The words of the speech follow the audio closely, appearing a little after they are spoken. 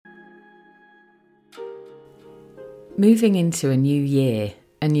Moving into a new year,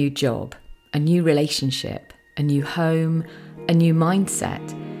 a new job, a new relationship, a new home, a new mindset,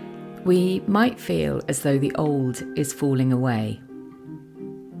 we might feel as though the old is falling away.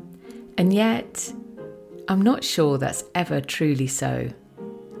 And yet, I'm not sure that's ever truly so.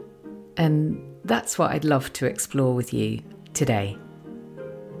 And that's what I'd love to explore with you today.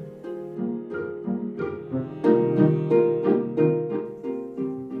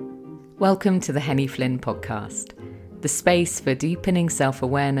 Welcome to the Henny Flynn podcast, the space for deepening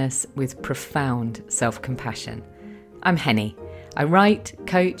self-awareness with profound self-compassion. I'm Henny. I write,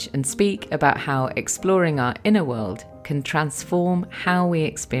 coach and speak about how exploring our inner world can transform how we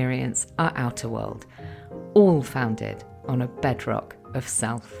experience our outer world, all founded on a bedrock of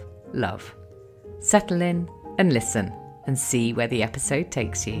self-love. Settle in and listen and see where the episode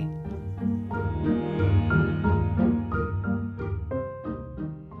takes you.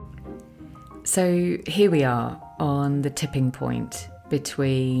 So here we are on the tipping point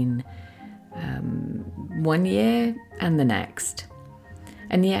between 1 year and the next.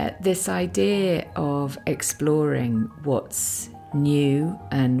 And yet this idea of exploring what's new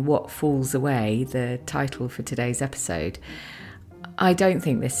and what falls away, the title for today's episode, I don't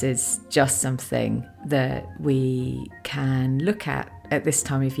think this is just something that we can look at this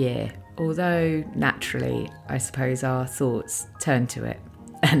time of year, although naturally, I suppose our thoughts turn to it.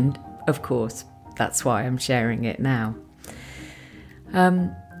 And of course, that's why I'm sharing it now.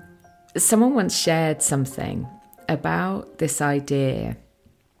 Someone once shared something about this idea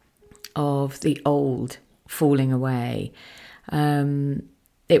of the old falling away.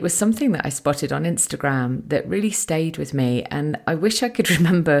 It was something that I spotted on Instagram that really stayed with me, and I wish I could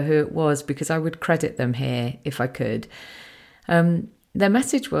remember who it was because I would credit them here if I could. Their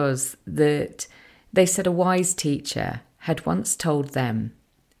message was that they said a wise teacher had once told them,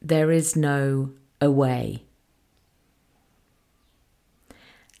 "There is no away."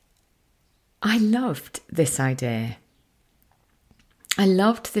 I loved this idea. I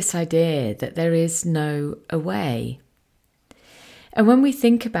loved this idea that there is no away. And when we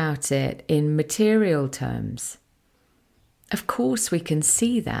think about it in material terms, of course we can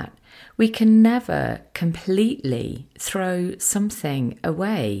see that. We can never completely throw something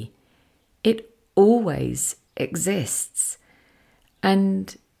away. It always exists.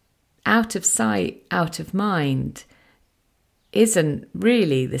 And out of sight, out of mind isn't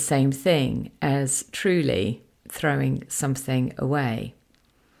really the same thing as truly throwing something away.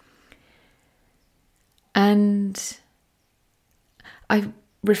 And I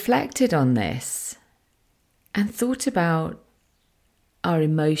reflected on this and thought about our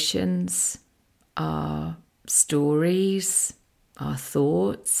emotions, our stories, our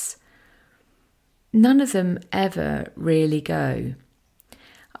thoughts. None of them ever really go.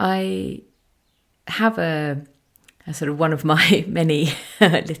 I have a sort of one of my many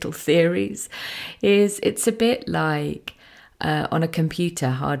little theories is it's a bit like on a computer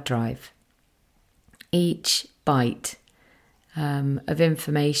hard drive. Each byte of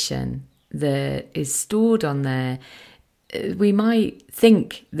information that is stored on there, we might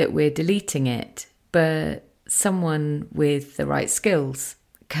think that we're deleting it, but someone with the right skills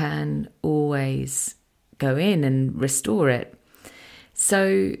can always go in and restore it.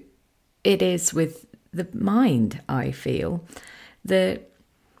 So it is with the mind, I feel, that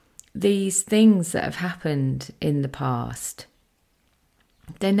these things that have happened in the past,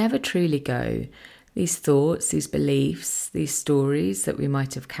 they never truly go. These thoughts, these beliefs, these stories that we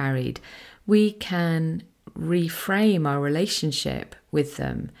might have carried, we can reframe our relationship with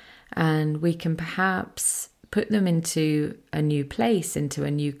them, and we can perhaps put them into a new place, into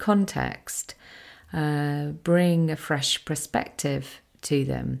a new context, bring a fresh perspective to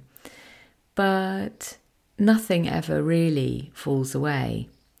them. But nothing ever really falls away.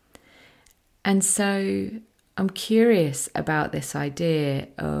 And so I'm curious about this idea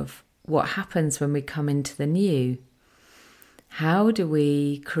of what happens when we come into the new. How do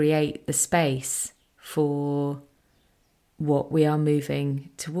we create the space for what we are moving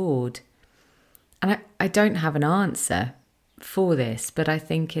toward? And I don't have an answer for this, but I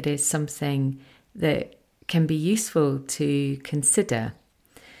think it is something that can be useful to consider.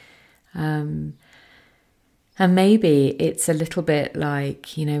 And maybe it's a little bit like,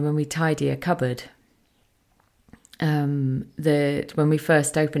 when we tidy a cupboard, that when we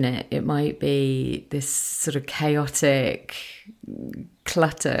first open it, it might be this sort of chaotic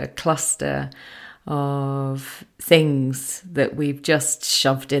cluster of things that we've just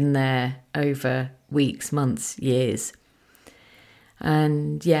shoved in there over weeks, months, years.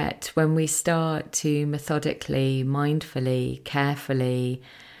 And yet when we start to methodically, mindfully, carefully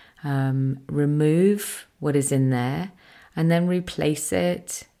remove what is in there, and then replace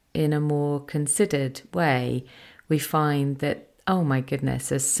it in a more considered way, we find that, oh my goodness,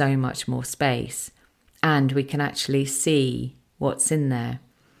 there's so much more space, and we can actually see what's in there.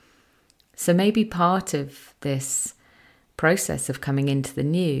 So maybe part of this process of coming into the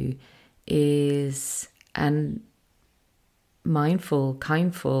new is an mindful,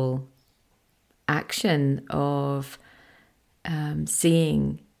 kindful action of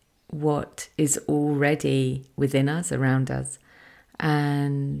seeing what is already within us, around us,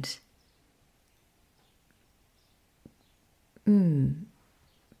 and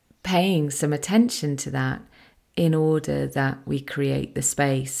paying some attention to that in order that we create the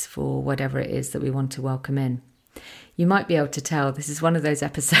space for whatever it is that we want to welcome in. You might be able to tell this is one of those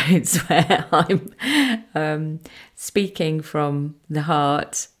episodes where I'm speaking from the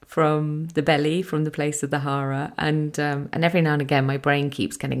heart, from the belly, from the place of the hara, and every now and again my brain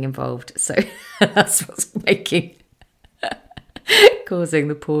keeps getting involved. So that's what's causing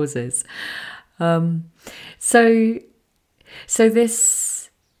the pauses. So this,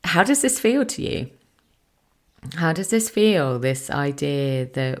 how does this feel to you? How does this feel, this idea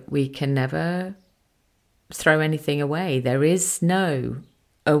that we can never throw anything away? There is no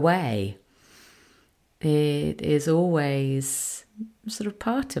away. It is always sort of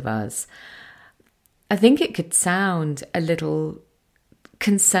part of us. I think it could sound a little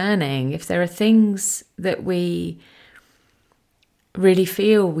concerning if there are things that we really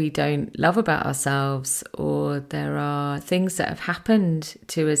feel we don't love about ourselves, or there are things that have happened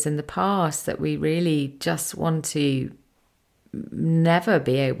to us in the past that we really just want to never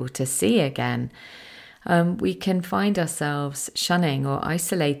be able to see again. We can find ourselves shunning or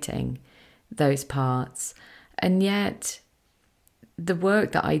isolating those parts. And yet the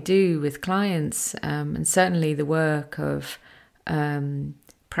work that I do with clients, and certainly the work of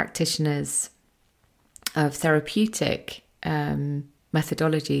practitioners of therapeutic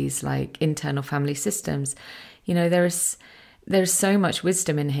methodologies like internal family systems, there's so much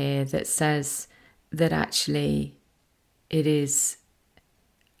wisdom in here that says that actually it is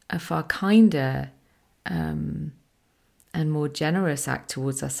a far kinder and more generous act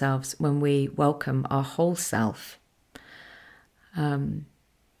towards ourselves when we welcome our whole self. And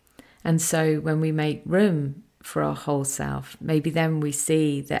so when we make room for our whole self, maybe then we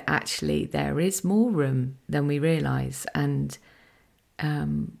see that actually there is more room than we realize, and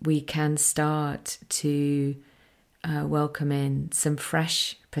we can start to welcome in some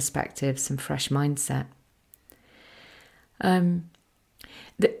fresh perspective, some fresh mindset. A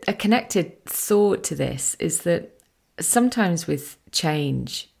connected thought to this is that sometimes with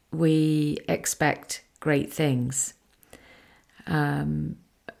change we expect great things,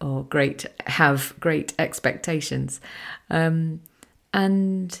 or have great expectations, and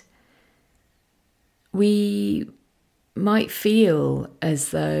we might feel as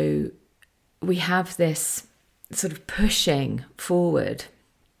though we have this sort of pushing forward,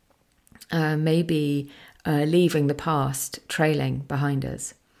 maybe leaving the past trailing behind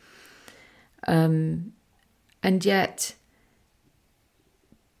us, and yet,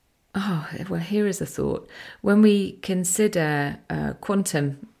 here is a thought. When we consider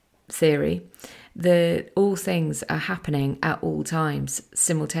quantum theory, that all things are happening at all times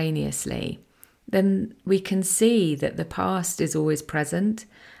simultaneously, then we can see that the past is always present,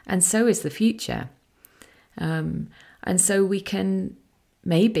 and so is the future. And so we can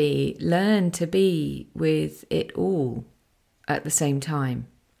maybe learn to be with it all at the same time.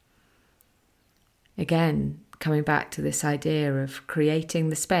 Again, coming back to this idea of creating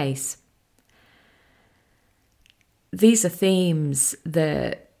the space. These are themes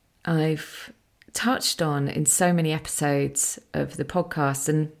that I've touched on in so many episodes of the podcast,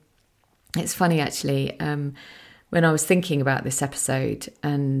 and it's funny actually, when I was thinking about this episode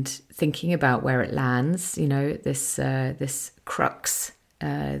and thinking about where it lands, this crux,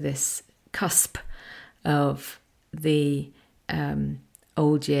 this cusp of the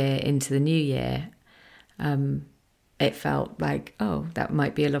old year into the new year, it felt like, that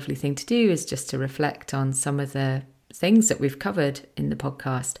might be a lovely thing to do, is just to reflect on some of the things that we've covered in the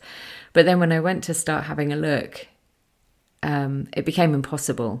podcast. But then when I went to start having a look, it became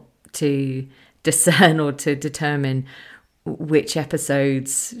impossible to discern or to determine which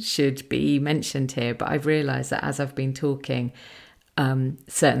episodes should be mentioned here. But I've realised that as I've been talking,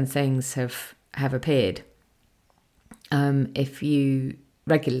 certain things have appeared. If you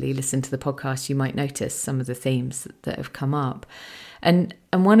regularly listen to the podcast, you might notice some of the themes that have come up. And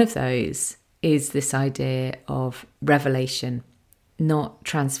one of those is this idea of revelation, not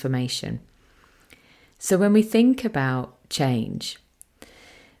transformation. So when we think about change,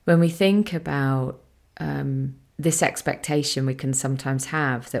 when we think about this expectation we can sometimes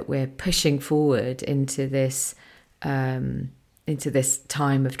have that we're pushing forward into this time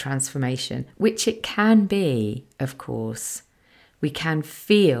of transformation, which it can be, of course. We can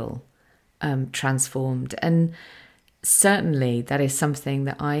feel transformed, and certainly that is something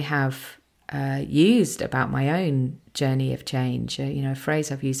that I have used about my own journey of change, a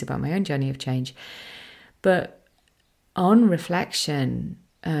phrase I've used about my own journey of change. But on reflection,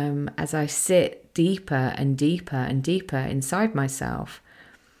 as I sit deeper and deeper and deeper inside myself,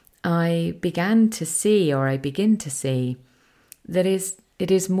 I begin to see that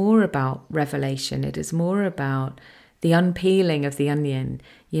it is more about revelation. It is more about the unpeeling of the onion,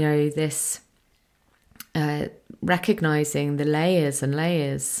 this recognizing the layers and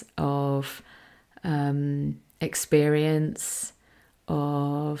layers of experience,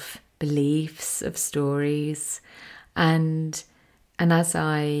 of beliefs, of stories. And as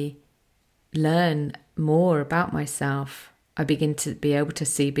I learn more about myself, I begin to be able to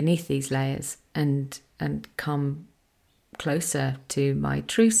see beneath these layers and come closer to my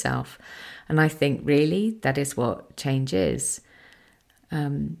true self. And I think really that is what change is,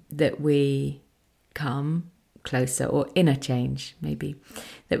 that we come closer, or inner change maybe,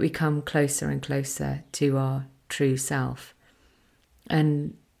 that we come closer and closer to our true self.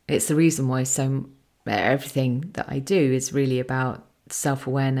 And it's the reason why everything that I do is really about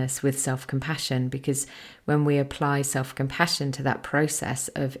self-awareness with self-compassion, because when we apply self-compassion to that process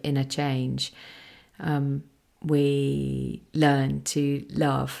of inner change, we learn to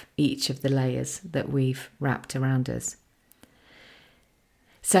love each of the layers that we've wrapped around us.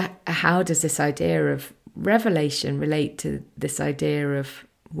 So how does this idea of revelation relate to this idea of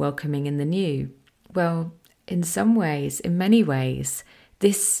welcoming in the new? Well, in many ways,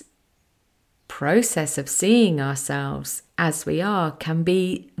 this process of seeing ourselves as we are can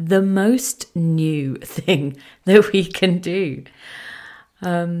be the most new thing that we can do.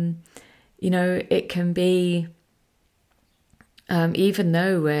 It can be, even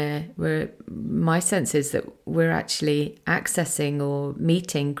though my sense is that we're actually accessing or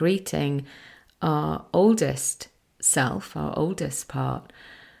greeting our oldest self, our oldest part,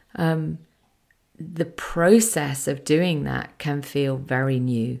 the process of doing that can feel very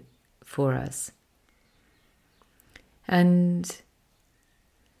new for us. And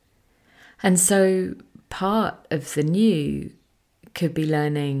so part of the new could be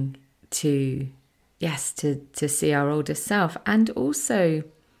learning to see our oldest self, and also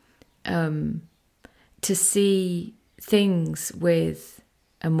to see things with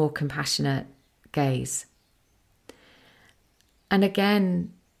a more compassionate gaze. And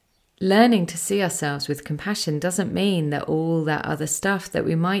again, learning to see ourselves with compassion doesn't mean that all that other stuff that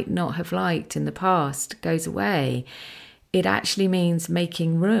we might not have liked in the past goes away. It actually means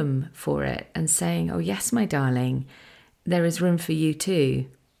making room for it and saying, oh yes, my darling, there is room for you too.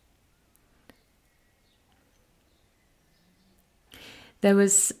 There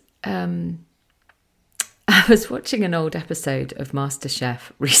was, I was watching an old episode of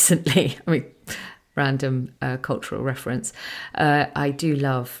MasterChef recently. I mean, random cultural reference. I do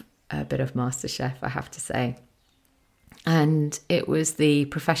love a bit of MasterChef, I have to say. And it was the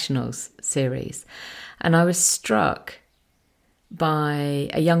Professionals series. And I was struck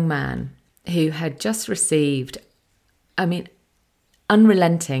by a young man who had just received,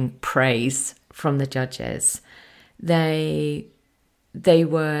 unrelenting praise from the judges. They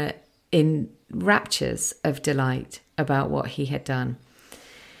were in raptures of delight about what he had done.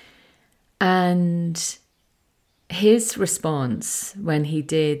 And his response when he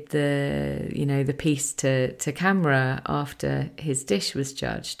did the piece to camera after his dish was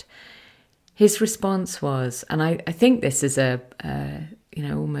judged, his response was, and I think this is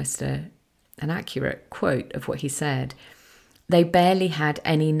almost an accurate quote of what he said, "They barely had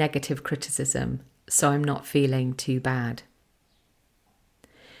any negative criticism, so I'm not feeling too bad."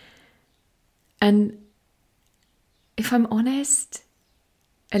 And if I'm honest,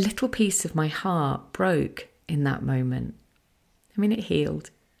 a little piece of my heart broke in that moment. It healed,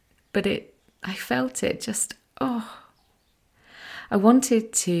 but I felt it just, I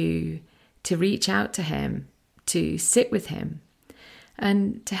wanted to reach out to him, to sit with him,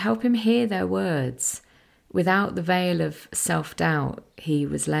 and to help him hear their words without the veil of self-doubt he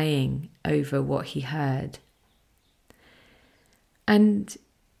was laying over what he heard. And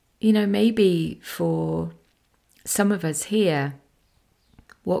maybe for some of us here,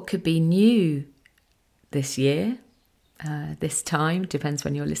 what could be new this year, this time, depends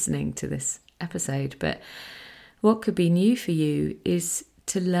when you're listening to this episode, but what could be new for you is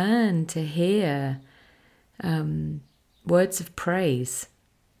to learn to hear words of praise,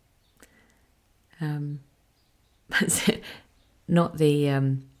 That's it. Not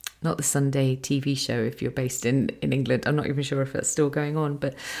the Sunday TV show if you're based in England. I'm not even sure if that's still going on,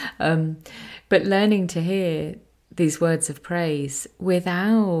 but learning to hear these words of praise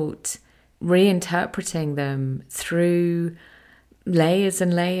without reinterpreting them through layers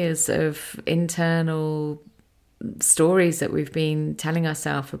and layers of internal stories that we've been telling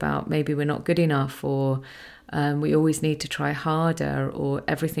ourselves about maybe we're not good enough, or we always need to try harder, or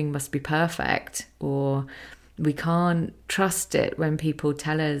everything must be perfect, or we can't trust it when people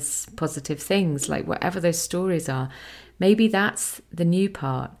tell us positive things, like whatever those stories are. Maybe that's the new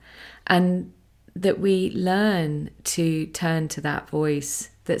part, and that we learn to turn to that voice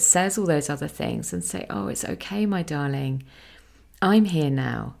that says all those other things and say, oh, it's okay, my darling. I'm here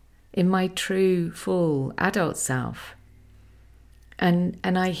now in my true, full adult self. And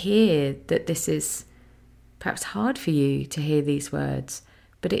I hear that this is perhaps hard for you to hear these words,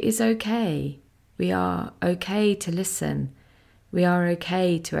 but it is okay. We are okay to listen. We are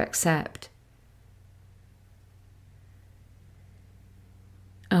okay to accept.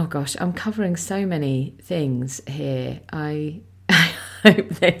 Oh gosh, I'm covering so many things here. I hope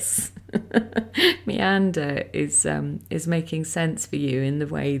this meander is making sense for you in the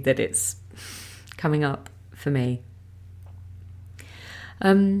way that it's coming up for me.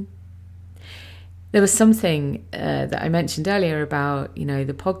 There was something that I mentioned earlier about,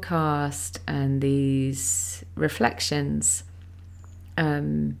 the podcast and these reflections,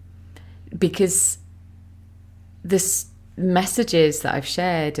 because this messages that I've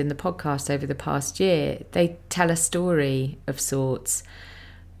shared in the podcast over the past year, they tell a story of sorts.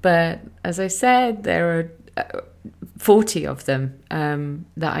 But as I said, there are 40 of them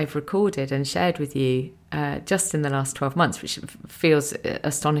that I've recorded and shared with you just in the last 12 months, which feels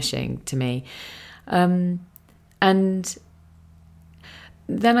astonishing to me. And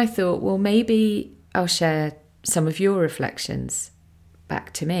then I thought, well, maybe I'll share some of your reflections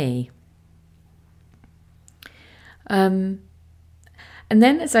back to me. And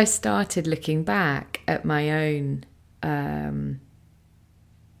then as I started looking back at my own, I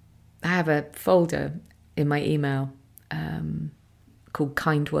have a folder in my email called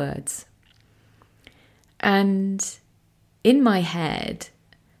Kind Words. And in my head,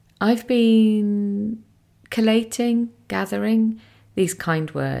 I've been gathering these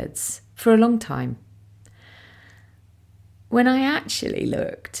kind words for a long time. When I actually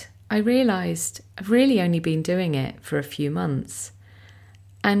looked, I realised I've really only been doing it for a few months.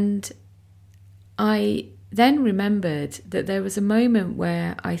 And I then remembered that there was a moment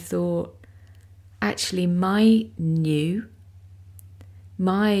where I thought, actually, my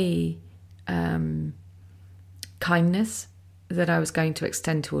kindness that I was going to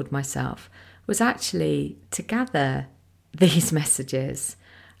extend toward myself was actually to gather these messages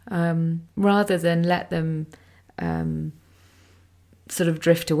rather than let them sort of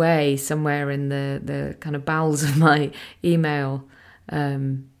drift away somewhere in the kind of bowels of my email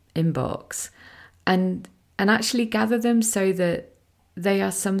inbox, and actually gather them so that they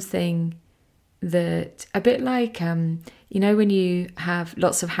are something that, a bit like when you have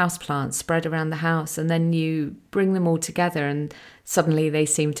lots of houseplants spread around the house and then you bring them all together and suddenly they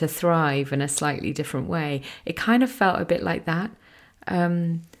seem to thrive in a slightly different way. It kind of felt a bit like that,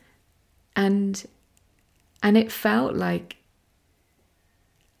 and it felt like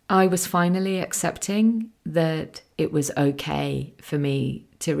I was finally accepting that it was okay for me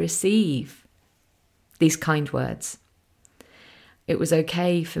to receive these kind words. It was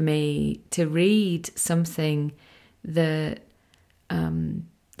okay for me to read something that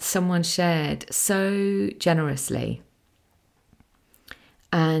someone shared so generously,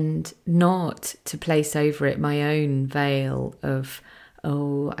 and not to place over it my own veil of,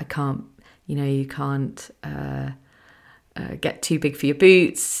 oh, I can't, you can't get too big for your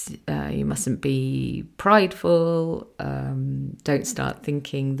boots, you mustn't be prideful, don't start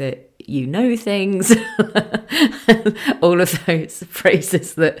thinking that you know things, all of those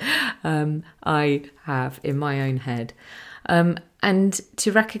phrases that I have in my own head. And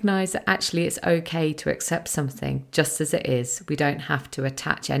to recognise that actually it's okay to accept something just as it is. We don't have to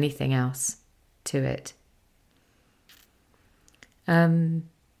attach anything else to it.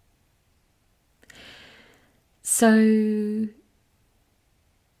 So, am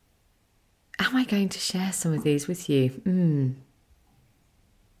I going to share some of these with you?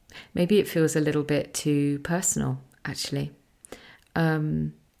 Maybe it feels a little bit too personal, actually.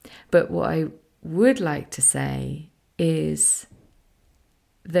 But what I would like to say is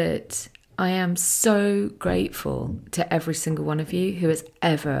that I am so grateful to every single one of you who has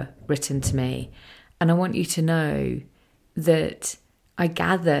ever written to me. And I want you to know that I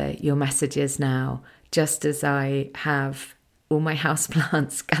gather your messages now, just as I have all my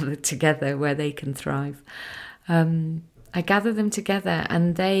houseplants gathered together where they can thrive. I gather them together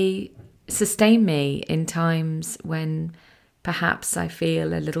and they sustain me in times when perhaps I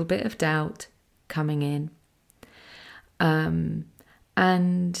feel a little bit of doubt coming in. And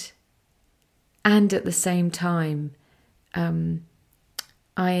at the same time,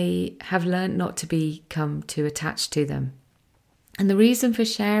 I have learned not to become too attached to them. And the reason for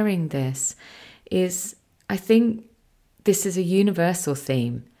sharing this is I think this is a universal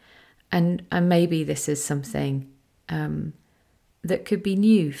theme, and maybe this is something that could be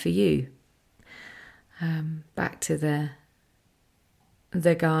new for you. Back to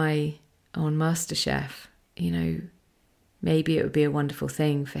the guy on MasterChef, maybe it would be a wonderful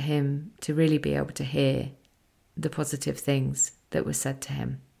thing for him to really be able to hear the positive things that were said to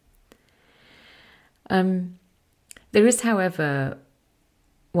him. There is, however,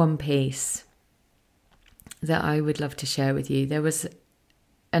 one piece that I would love to share with you. There was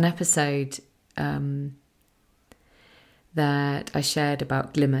an episode that I shared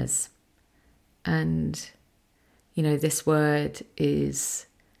about glimmers. And, this word is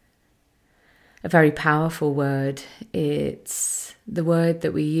a very powerful word. It's the word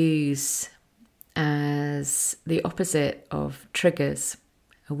that we use as the opposite of triggers,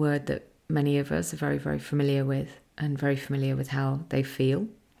 a word that many of us are very, very familiar with and very familiar with how they feel.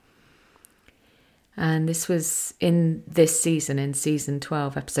 And this was in this season, in season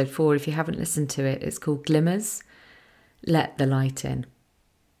 12, episode 4. If you haven't listened to it, it's called Glimmers, Let the Light In.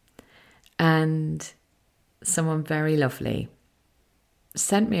 And someone very lovely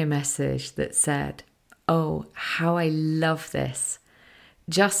sent me a message that said, "Oh, how I love this.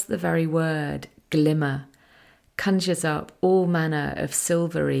 Just the very word glimmer conjures up all manner of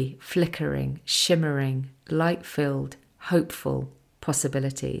silvery, flickering, shimmering, light-filled, hopeful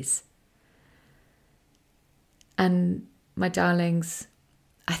possibilities." And my darlings,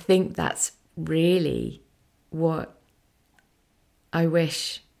 I think that's really what I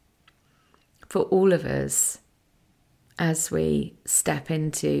wish for all of us as we step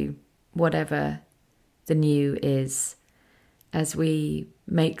into whatever the new is, as we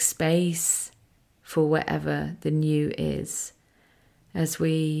make space for whatever the new is, as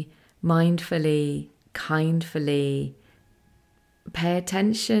we mindfully, kindfully pay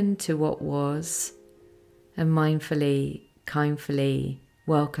attention to what was and mindfully, kindfully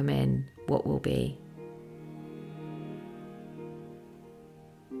welcome in what will be.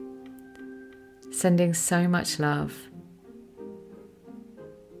 Sending so much love.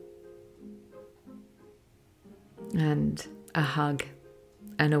 And a hug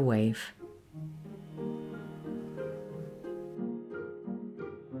and a wave.